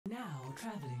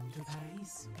traveling to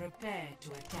Paris. Prepare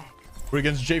to attack. We're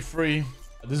against Jay3.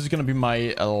 This is gonna be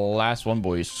my last one,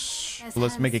 boys. So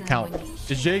let's make it count.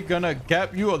 Is Jay gonna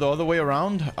gap you or the other way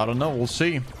around? I don't know. We'll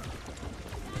see.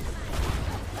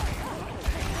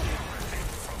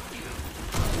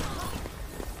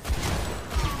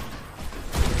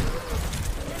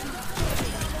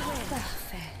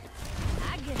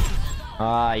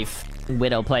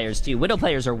 Widow players too. Widow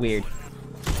players are weird.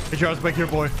 Hey, Charles, back here,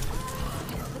 boy.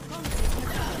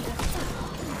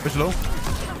 Push low.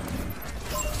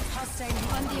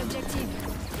 On the objective.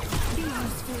 Be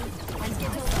useful and get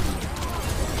over.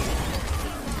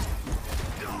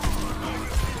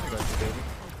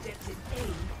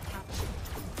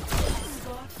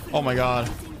 Oh my god.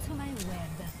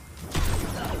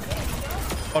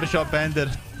 Body shot banded.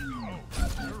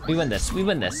 We win this. We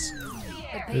win this.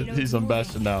 He's on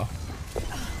Bastion now.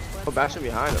 Oh, Bastion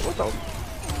behind it. What the?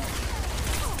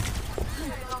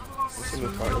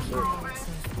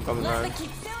 I'm coming behind.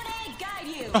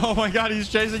 Oh my god, he's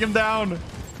chasing him down.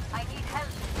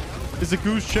 It's a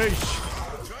goose chase.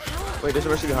 Wait, there's a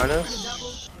mercy behind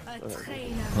us?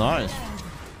 Okay. Nice.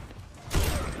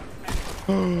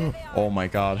 Oh my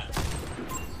god.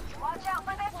 Watch out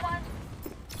for this one.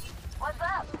 What's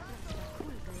up?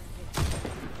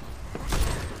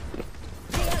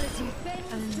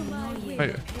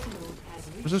 Wait,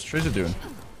 what's this Tracer doing?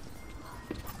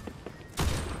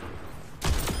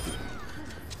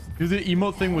 Do the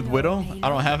emote thing with Widow? I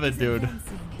don't have it, dude.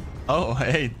 Oh,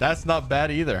 hey, that's not bad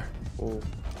either. Oh.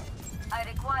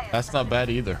 That's not bad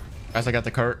either. Guys, I got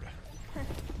the cart.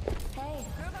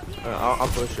 I'll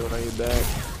push you when I get back.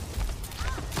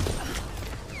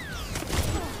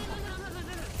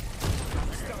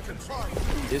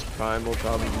 His prime will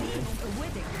probably be.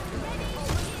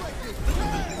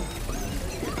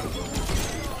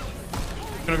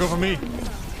 He's gonna go for me.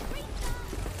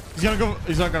 He's gonna go.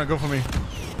 He's not gonna go for me.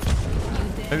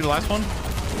 Maybe the last one.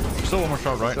 Still one more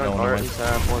shot, right? No, no, He's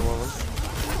half, one.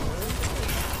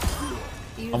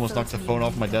 Almost knocked the phone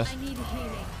off my desk.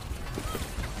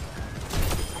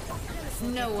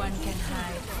 No one can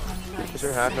hide. Is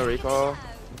there half no recall?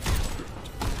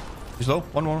 He's low.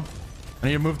 One more. I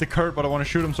need to move the cart, but I want to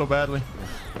shoot him so badly.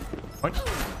 What?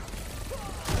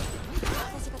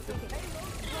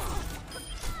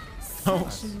 Oh.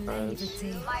 Nice.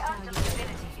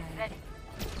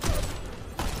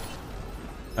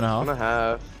 And a half. I'm gonna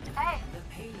have. The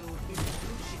payload is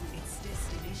approaching its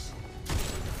destination.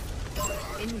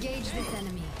 Engage this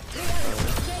enemy.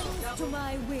 Thanks to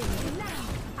my will. Now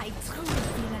I truly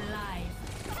feel alive.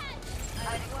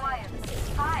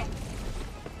 Hi.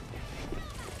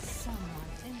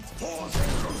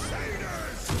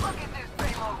 Look at this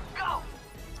payload. Go.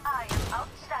 I am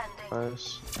outstanding. Nice.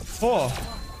 Oh,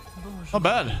 not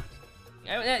bad.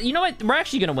 You know what? We're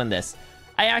actually gonna win this.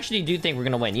 I actually do think we're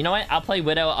gonna win. You know what? I'll play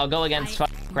Widow. I'll go against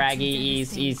Kragie.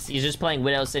 He's just playing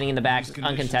Widow, sitting in the back,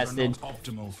 uncontested.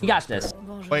 You got this.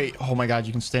 Wait. Oh my god,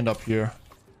 you can stand up here.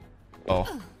 Oh.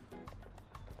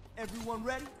 Everyone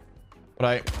ready? But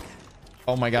I.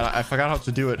 Oh my god, I forgot how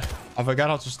to do it. I forgot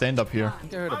how to stand up here.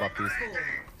 I heard about these.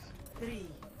 3,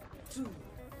 2,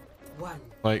 1.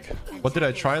 Like, what did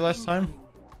I try last time?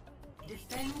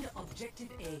 Defend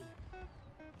objective A.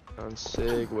 On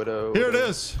Sig, Widow. Here it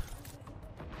is.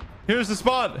 Here's the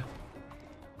spot.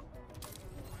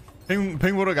 Ping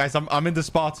Widow, guys. I'm in the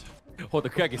spot. Hold the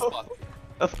Kragie spot.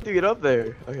 How do you get up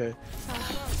there? Okay.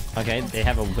 Okay, they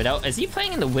have a Widow. Is he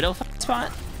playing in the Widow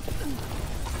spot?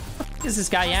 Where is this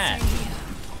guy at?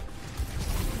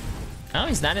 Oh,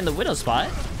 he's not in the Widow spot.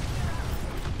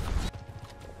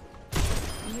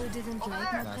 You didn't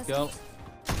like my Let's go.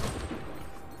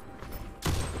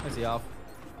 Where's he off?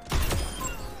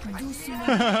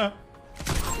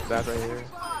 That's right here.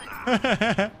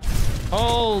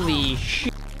 Holy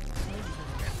shit.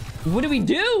 What do we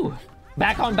do?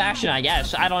 Back on Bastion, I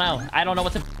guess. I don't know. I don't know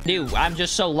what to do. I'm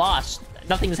just so lost.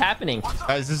 Nothing's happening.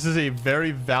 Guys, this is a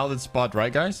very valid spot,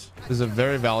 right, guys? This is a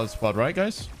very valid spot, right,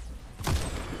 guys?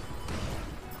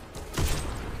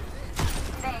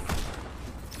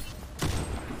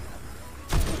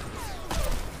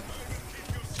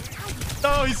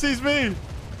 No, he sees me.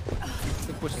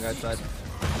 Still pushing outside.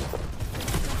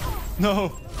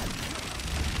 No.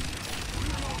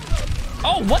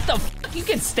 Oh, what the fuck? You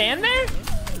can stand there?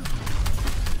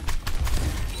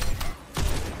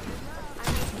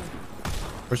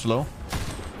 Push low.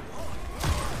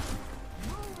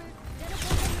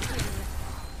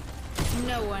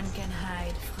 No one can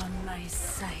hide from my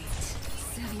sight.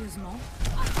 Sérieusement?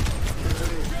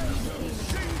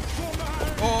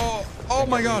 Oh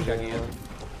my god.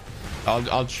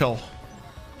 I'll chill.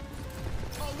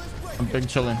 I'm big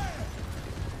chilling.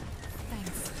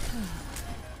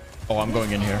 Oh, I'm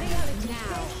going in here.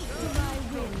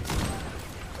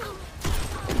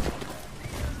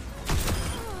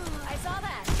 I saw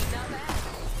that. Not bad.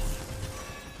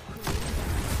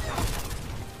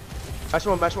 Mash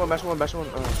one, mash one, mash one, mash one.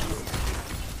 Oh, shoot.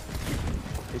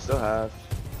 He still have.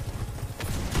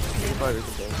 Probably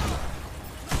recontain.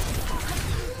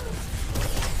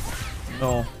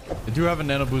 No. I do have a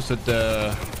nano boosted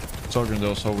soldier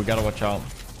though, so we gotta watch out.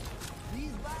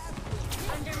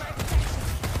 Under my protection.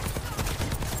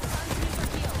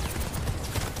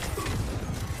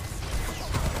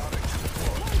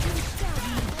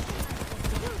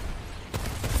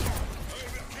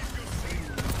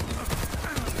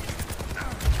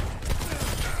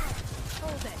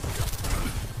 Hold it.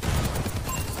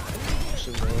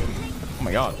 Oh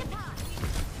my god.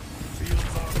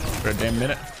 For a damn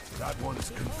minute. That one is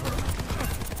confirmed.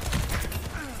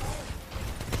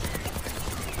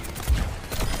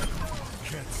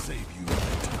 Can't save you.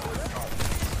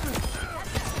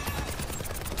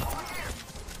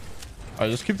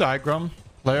 Alright, just keep the high ground.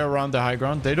 Play around the high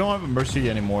ground. They don't have a mercy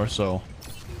anymore, so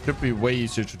should be way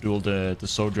easier to duel the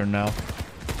soldier now.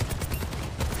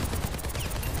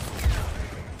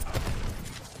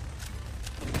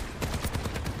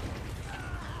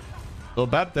 Little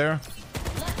bad there.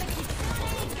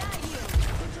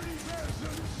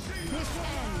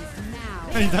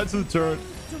 Hey, that's the turret.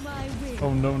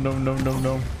 Oh no, no, no, no,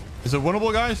 no. Is it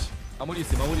winnable, guys? I'm with you,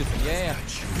 Sim. I'm with you, Sim. Yeah.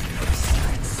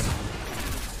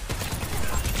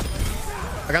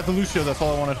 I got the Lucio, that's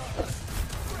all I wanted.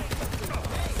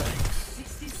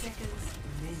 60 seconds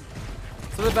remaining.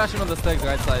 So they're bashing on the stairs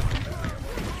right side.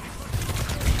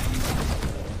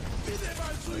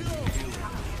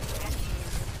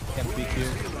 Can't peek you.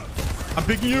 I'm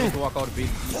picking you. Need to walk out a beat.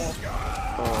 Oh.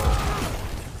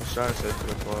 I'm trying to save for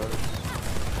the forest.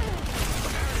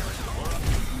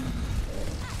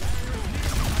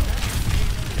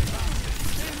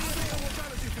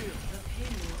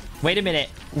 Wait a minute.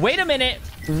 Wait a minute.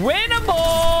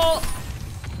 Winnable!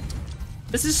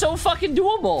 This is so fucking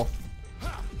doable.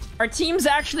 Our team's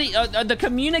actually... the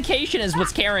communication is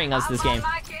what's carrying us this game.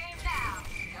 My game now.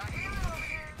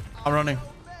 I'm running.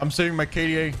 I'm saving my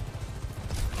KDA.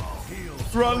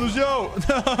 Run, Lucio!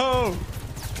 No!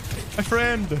 My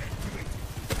friend!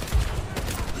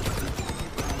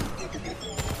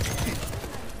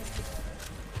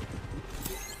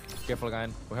 Careful, guy.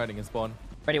 We're hiding in spawn.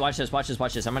 Ready, watch this, watch this,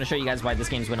 watch this. I'm gonna show you guys why this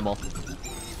game's winnable.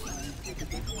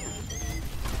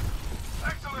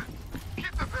 Excellent.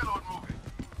 Keep the payload moving.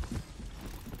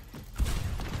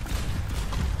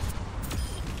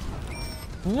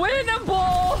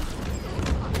 Winnable!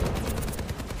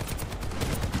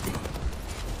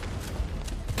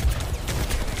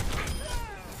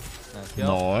 Nice kill.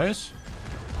 Nice.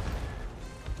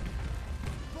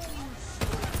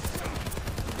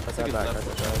 That's that back, that's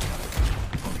that back.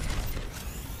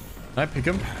 Can I pick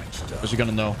him? Or is he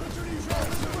gonna know?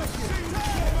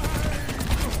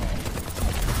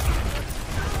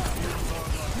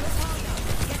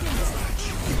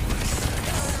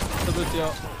 The Lucio.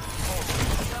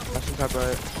 Flashing top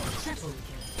right.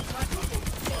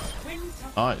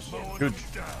 Nice. Good.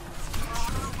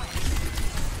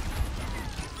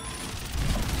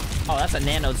 Oh, that's a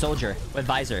nano soldier with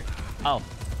visor. Oh.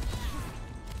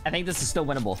 I think this is still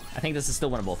winnable. I think this is still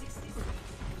winnable.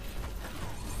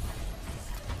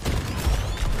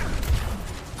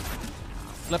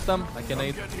 Flip them. I can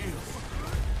aid.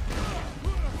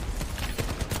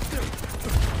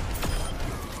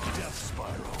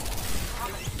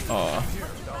 Oh.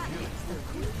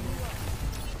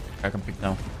 I can pick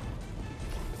now.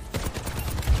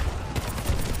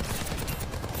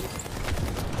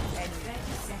 And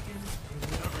 30 seconds.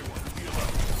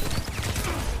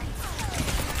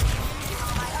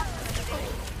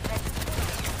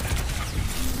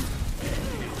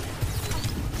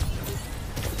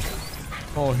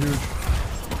 Oh, huge.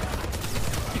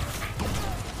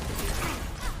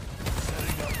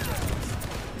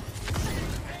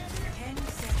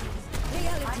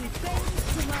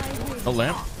 A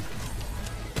lamp.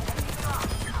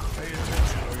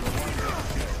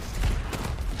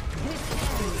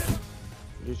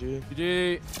 GG.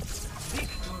 GG.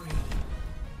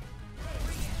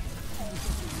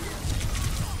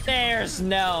 There's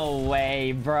no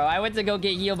way, bro. I went to go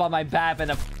get healed by my BAP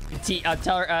and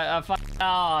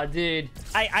oh, dude.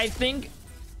 I think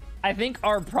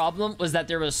our problem was that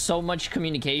there was so much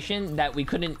communication that we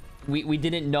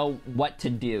didn't know what to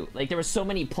do. Like, there were so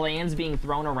many plans being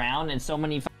thrown around and so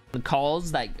many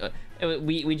calls that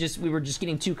we were just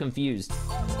getting too confused.